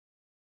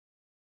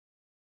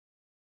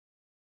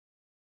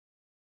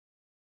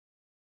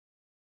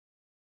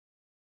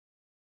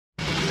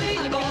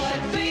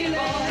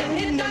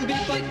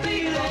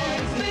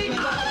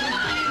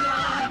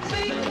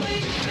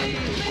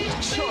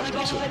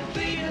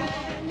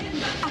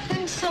I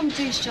think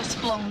somebody's just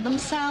flung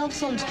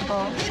themselves onto the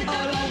boat.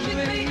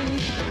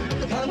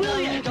 Will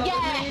you?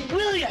 Yeah.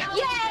 Will you?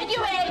 Yeah,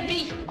 you heard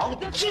me. I'll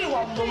chew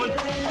on, woman.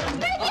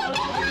 Then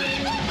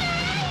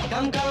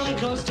you Come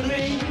close to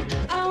me.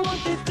 I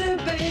want this to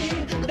be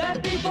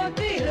that people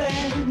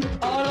feeling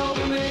all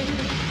over me.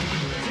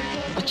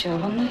 What's your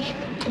one like?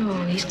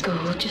 Oh, he's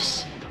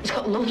gorgeous. He's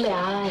got lovely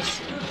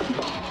eyes.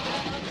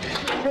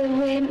 So,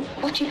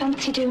 what do you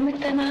fancy doing with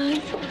them eyes?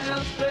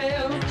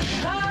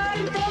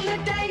 Hide from the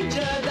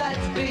danger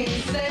that's being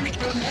sent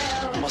from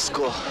hell. I must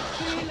go.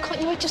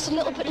 Can't you wait just a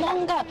little bit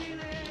longer?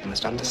 You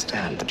must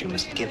understand that you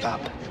must give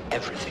up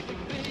everything.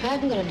 I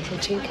haven't got anything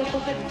to give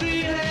up.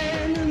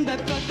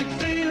 That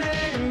perfect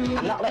feeling.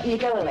 I'm not letting you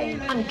go,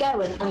 Elaine. I'm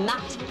going, and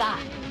that's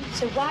that.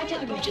 So why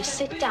don't you just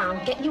sit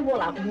down, get your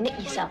wool out and knit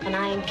yourself an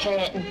iron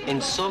curtain?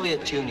 In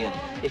Soviet Union,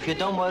 if you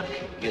don't work,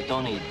 you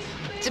don't eat.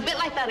 It's a bit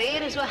like that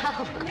here as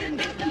well.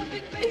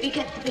 If you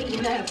get the bit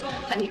you know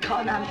and you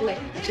can't handle it,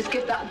 just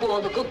give that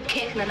ball a good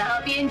kick and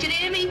I'll be in, do you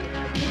hear me?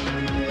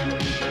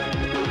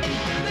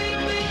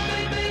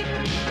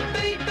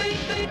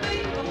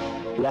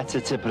 Letter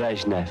to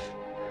Brezhnev.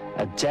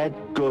 A dead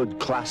good,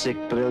 classic,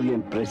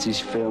 brilliant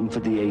British film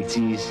for the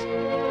 80s.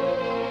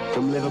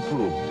 From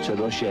Liverpool to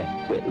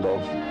Russia with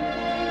love.